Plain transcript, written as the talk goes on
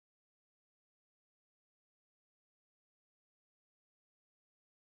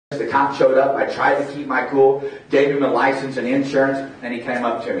The cop showed up. I tried to keep my cool, gave him a license and insurance, and he came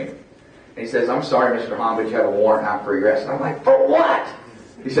up to me. And he says, "I'm sorry, Mr. Hahne, but you have a warrant out for your arrest." And I'm like, "For what?"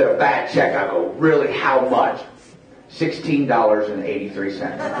 He said, "A bad check." I go, "Really? How much?"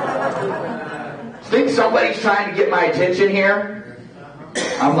 $16.83. Think somebody's trying to get my attention here?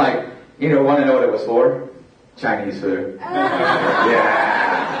 I'm like, want to know what it was for? Chinese food. Yeah.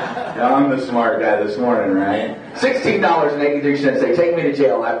 I'm the smart guy this morning, right? $16.83. They take me to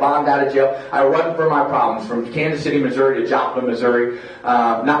jail. I bombed out of jail. I run from my problems from Kansas City, Missouri to Joplin, Missouri.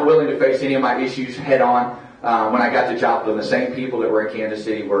 Not willing to face any of my issues head on. When I got to Joplin, the same people that were in Kansas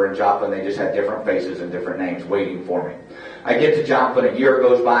City were in Joplin. They just had different faces and different names waiting for me. I get to Joplin, a year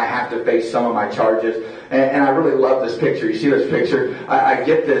goes by, I have to face some of my charges, and I really love this picture. You see this picture? I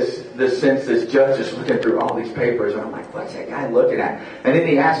get this sense this judge is looking through all these papers, and I'm like, what's that guy looking at? And then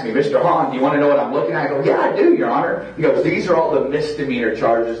he asked me, "Mr. Hahne, do you want to know what I'm looking at?" I go, "Yeah, I do, Your Honor." He goes, "These are all the misdemeanor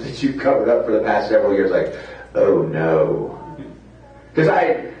charges that you've covered up for the past several years." Like, oh no. Because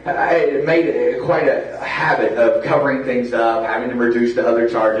I made quite a habit of covering things up, having them reduced to other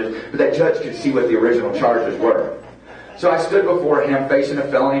charges, but that judge could see what the original charges were. So I stood before him facing a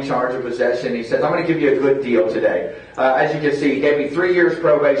felony charge of possession. He says, "I'm going to give you a good deal today." As you can see, he gave me 3 years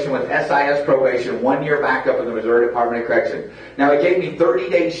probation with SIS probation, 1 year backup in the Missouri Department of Correction. Now, he gave me 30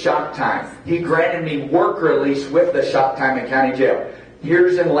 days shock time. He granted me work release with the shock time in county jail.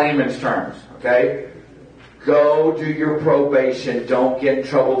 Here's in layman's terms, okay? Go do your probation. Don't get in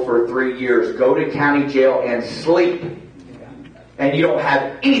trouble for 3 years. Go to county jail and sleep. And you don't have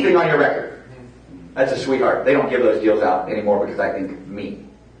anything on your record. That's a sweetheart. They don't give those deals out anymore because I think me.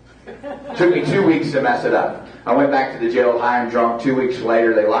 Took me 2 weeks to mess it up. I went back to the jail high and drunk. 2 weeks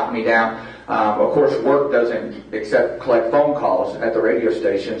later, they locked me down. Of course, work doesn't except collect phone calls at the radio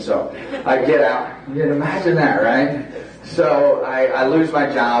station, so I get out. You can imagine that, right? So I lose my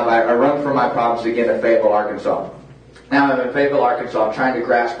job. I run from my problems again to Fayetteville, Arkansas. Now I'm in Fayetteville, Arkansas. I'm trying to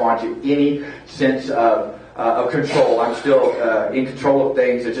grasp onto any sense of control. I'm still in control of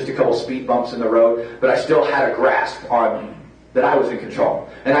things. There's just a couple speed bumps in the road, but I still had a grasp on that I was in control.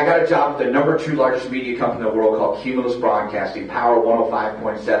 And I got a job at the number 2 largest media company in the world called Cumulus Broadcasting, Power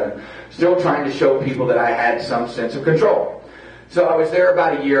 105.7, still trying to show people that I had some sense of control. So I was there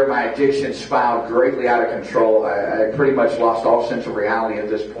about a year. My addiction spiraled greatly out of control. I pretty much lost all sense of reality at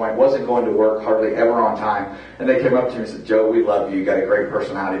this point. Wasn't going to work hardly ever on time. And they came up to me and said, "Joe, we love you. You got a great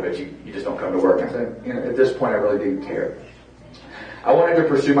personality, but you just don't come to work." And I said, at this point, I really didn't care. I wanted to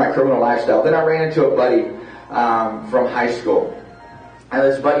pursue my criminal lifestyle. Then I ran into a buddy from high school. And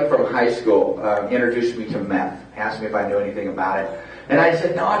this buddy from high school introduced me to meth. Asked me if I knew anything about it. And I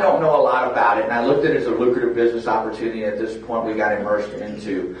said, "No, I don't know a lot about it." And I looked at it as a lucrative business opportunity. At this point, we got immersed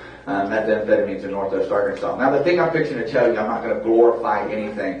into methamphetamines in Northwest Arkansas. Now, the thing I'm fixing to tell you, I'm not going to glorify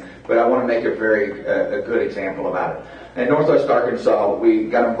anything, but I want to make a good example about it. In Northwest Arkansas, we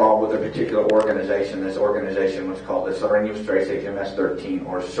got involved with a particular organization. This organization was called the Serenium Trace HMS 13,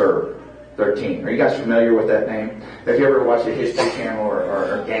 or SERV 13. Are you guys familiar with that name? If you ever watched the History Channel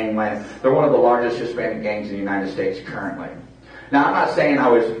or Gangland, they're one of the largest Hispanic gangs in the United States currently. Now, I'm not saying I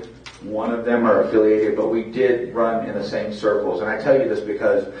was one of them or affiliated, but we did run in the same circles. And I tell you this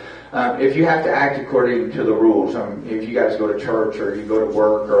because if you have to act according to the rules, if you guys go to church or you go to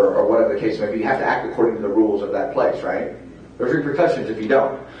work or whatever the case may be, you have to act according to the rules of that place, right? There's repercussions if you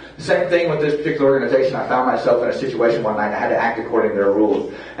don't. The same thing with this particular organization. I found myself in a situation one night. I had to act according to their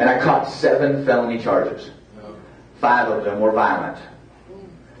rules. And I caught 7 felony charges. 5 of them were violent.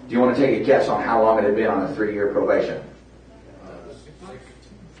 Do you want to take a guess on how long it had been on a 3-year probation?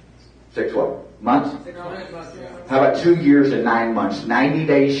 6 what? Months? How about 2 years and 9 months? 90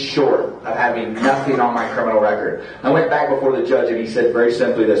 days short of having nothing on my criminal record. I went back before the judge and he said very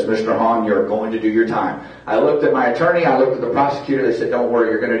simply this, "Mr. Hahne, you're going to do your time." I looked at my attorney, I looked at the prosecutor, they said, "Don't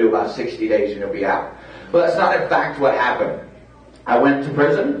worry, you're going to do about 60 days and you'll be out." Well, that's not in fact what happened. I went to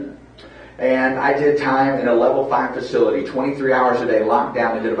prison and I did time in a level 5 facility, 23 hours a day, locked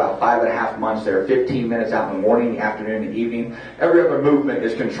down. I did about 5.5 months there, 15 minutes out in the morning, the afternoon, and evening. Every other movement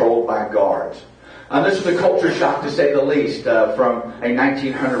is controlled by guards. This was a culture shock, to say the least, from a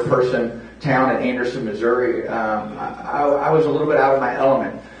 1,900-person town in Anderson, Missouri. I was a little bit out of my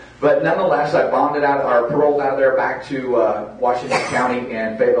element. But nonetheless, I paroled out of there back to Washington County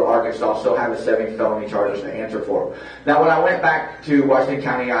and Fayetteville, Arkansas. Still have the 7 felony charges to answer for. Now, when I went back to Washington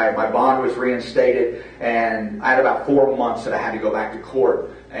County, my bond was reinstated, and I had about 4 months that I had to go back to court.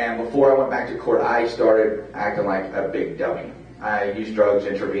 And before I went back to court, I started acting like a big dummy. I used drugs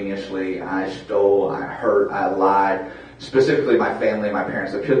intravenously. I stole. I hurt. I lied. Specifically, my family and my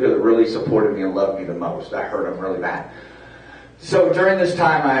parents, the people that really supported me and loved me the most. I hurt them really bad. So during this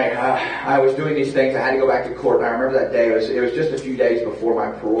time, I was doing these things. I had to go back to court, and I remember that day. It was just a few days before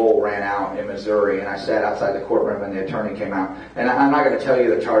my parole ran out in Missouri, and I sat outside the courtroom, and the attorney came out. And I'm not going to tell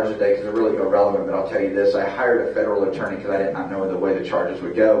you the charges today because they're really irrelevant, but I'll tell you this. I hired a federal attorney because I did not know the way the charges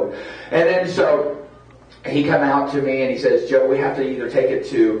would go. And then so he come out to me, and he says, Joe, we have to either take it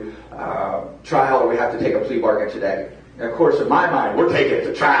to trial or we have to take a plea bargain today. And of course, in my mind, we're taking it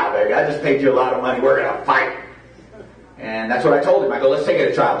to trial, baby. I just paid you a lot of money. We're going to fight. And that's what I told him. I go, let's take it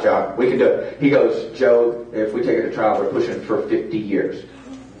to trial, John. We can do it. He goes, Joe, if we take it to trial, we're pushing for 50 years.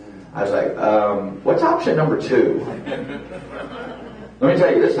 I was like, what's option number 2? Let me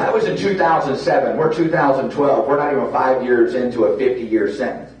tell you this. That was in 2007. We're 2012. We're not even 5 years into a 50-year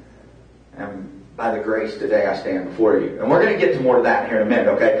sentence. And by the grace today, I stand before you. And we're going to get to more of that here in a minute,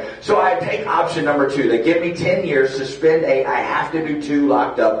 okay? So I take option number 2. They give me 10 years, suspend 8. I have to do 2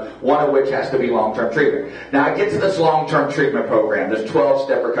 locked up, one of which has to be long-term treatment. Now, I get to this long-term treatment program, this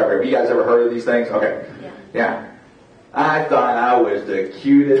 12-step recovery. Have you guys ever heard of these things? Okay. Yeah. I thought I was the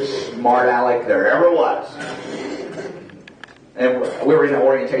cutest smart aleck there ever was. And we were in an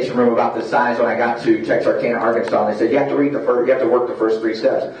orientation room about this size when I got to Texarkana, Arkansas, and they said, you have to work the first 3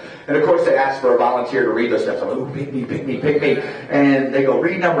 steps. And of course they asked for a volunteer to read those steps. I'm like, ooh, pick me. And they go,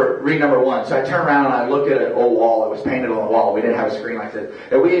 read number 1. So I turn around and I look at an old wall. It was painted on the wall. We didn't have a screen like this.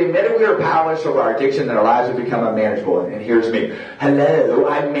 And we admitted we were powerless over our addiction, that our lives would become unmanageable. And here's me. Hello,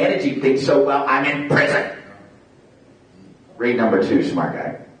 I'm managing things so well, I'm in prison. Read number 2, smart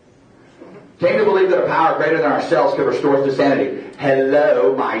guy. Came to believe that a power greater than ourselves could restore us to sanity.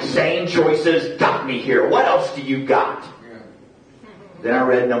 Hello, my sane choices got me here. What else do you got? Then I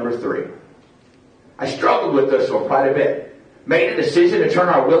read number 3. I struggled with this one quite a bit. Made a decision to turn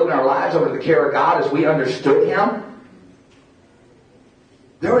our will and our lives over to the care of God as we understood Him.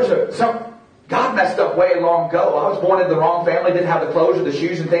 There was God messed up way long ago. I was born in the wrong family, didn't have the clothes or the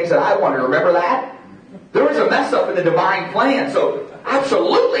shoes and things that I wanted. Remember that? There was a mess up in the divine plan, so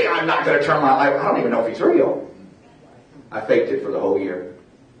absolutely I'm not going to turn my life. I don't even know if He's real. I faked it for the whole year.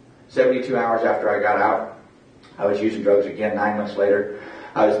 72 hours after I got out, I was using drugs again. 9 months later,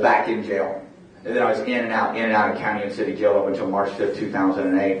 I was back in jail. And then I was in and out of county and city jail up until March 5th,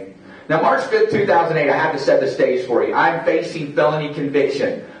 2008. Now, March 5th, 2008, I have to set the stage for you. I'm facing felony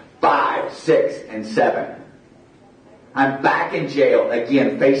conviction 5, 6, and 7. I'm back in jail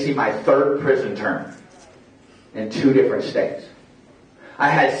again, facing my 3rd prison term in 2 different states. I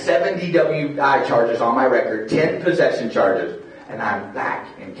had 7 DWI charges on my record, 10 possession charges, and I'm back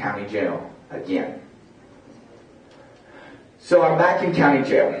in county jail again. So I'm back in county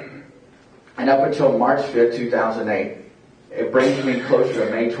jail. And up until March 5th, 2008, it brings me closer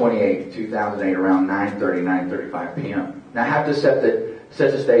to May 28th, 2008, around 9:35 p.m. Now I have to set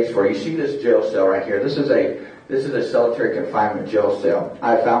the stage for you. You see this jail cell right here. This is a solitary confinement jail cell.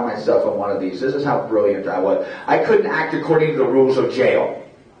 I found myself in one of these. This is how brilliant I was. I couldn't act according to the rules of jail.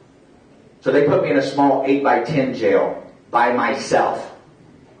 So they put me in a small 8x10 jail by myself.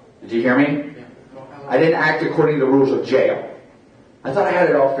 Did you hear me? I didn't act according to the rules of jail. I thought I had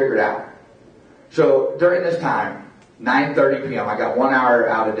it all figured out. So during this time, 9:30 p.m., I got 1 hour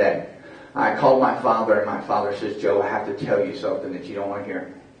out a day. I called my father, and my father says, Joe, I have to tell you something that you don't want to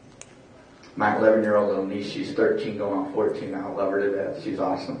hear. My 11-year-old little niece, she's 13 going on 14 now. I love her to death. She's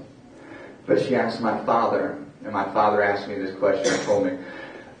awesome. But she asked my father, and my father asked me this question and told me,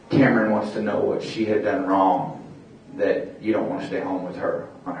 Cameron wants to know what she had done wrong that you don't want to stay home with her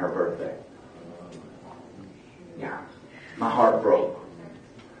on her birthday. Yeah. My heart broke.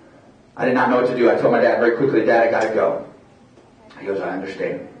 I did not know what to do. I told my dad very quickly, Dad, I got to go. He goes, I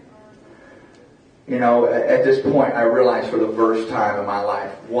understand. You know, at this point, I realized for the first time in my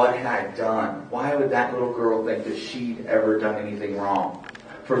life, what had I done? Why would that little girl think that she'd ever done anything wrong?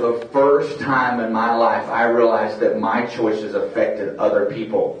 For the first time in my life, I realized that my choices affected other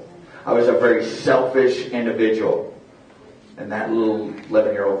people. I was a very selfish individual. And that little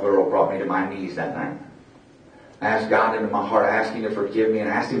 11-year-old girl brought me to my knees that night. I asked God into my heart. I asked Him to forgive me, and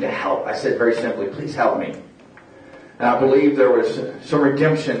I asked Him to help. I said very simply, please help me. And I believe there was some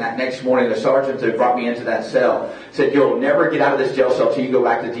redemption that next morning. The sergeant that brought me into that cell said, you'll never get out of this jail cell till you go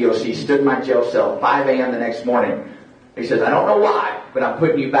back to DOC. Stood in my jail cell 5 a.m. the next morning. He says, I don't know why, but I'm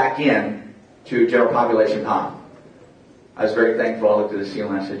putting you back in to general population pond. I was very thankful. I looked at the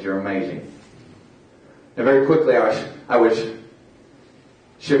ceiling and I said, you're amazing. And very quickly I was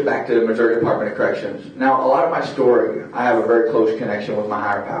shipped back to the Missouri Department of Corrections. Now, a lot of my story, I have a very close connection with my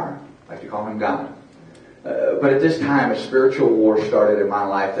higher power. I like to call Him God. But at this time, a spiritual war started in my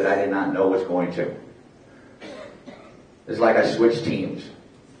life that I did not know was going to. It's like I switched teams.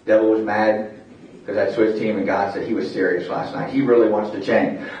 Devil was mad. because I switched team, and God said he was serious last night. He really wants to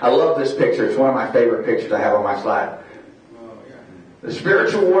change. I love this picture. It's one of my favorite pictures I have on my slide. The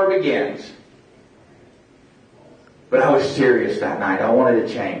spiritual war begins. But I was serious that night. I wanted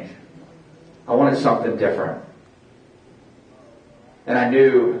to change. I wanted something different. And I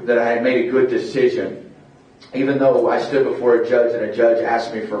knew that I had made a good decision. Even though I stood before a judge, and a judge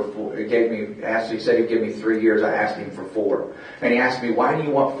asked me he said he'd give me 3 years. I asked him for 4. And he asked me, why do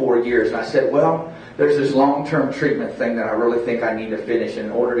you want 4 years? And I said, well, there's this long-term treatment thing that I really think I need to finish. In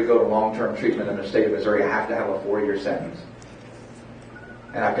order to go to long-term treatment in the state of Missouri, I have to have a 4-year sentence.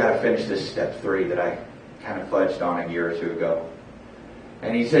 And I've got to finish this step 3 that I kind of fudged on a year or 2 ago.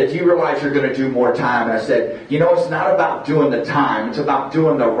 And he said, do you realize you're going to do more time? And I said, it's not about doing the time. It's about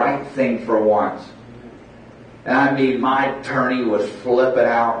doing the right thing for once. And I mean, my attorney was flipping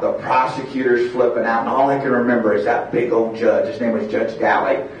out. The prosecutor's flipping out. And all I can remember is that big old judge. His name was Judge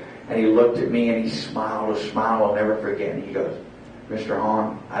Daly. And he looked at me and he smiled a smile I'll never forget. And he goes, Mr.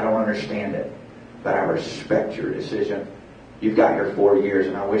 Hahne, I don't understand it, but I respect your decision. You've got your 4 years,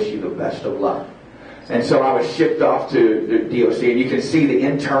 and I wish you the best of luck. And so I was shipped off to the DOC, and you can see the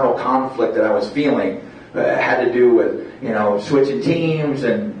internal conflict that I was feeling had to do with, switching teams,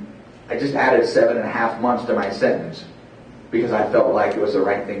 and I just added 7.5 months to my sentence because I felt like it was the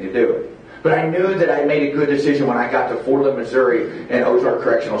right thing to do. But I knew that I made a good decision when I got to Fordland, Missouri, and Ozark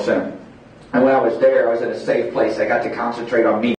Correctional Center. And when I was there, I was in a safe place. I got to concentrate on me.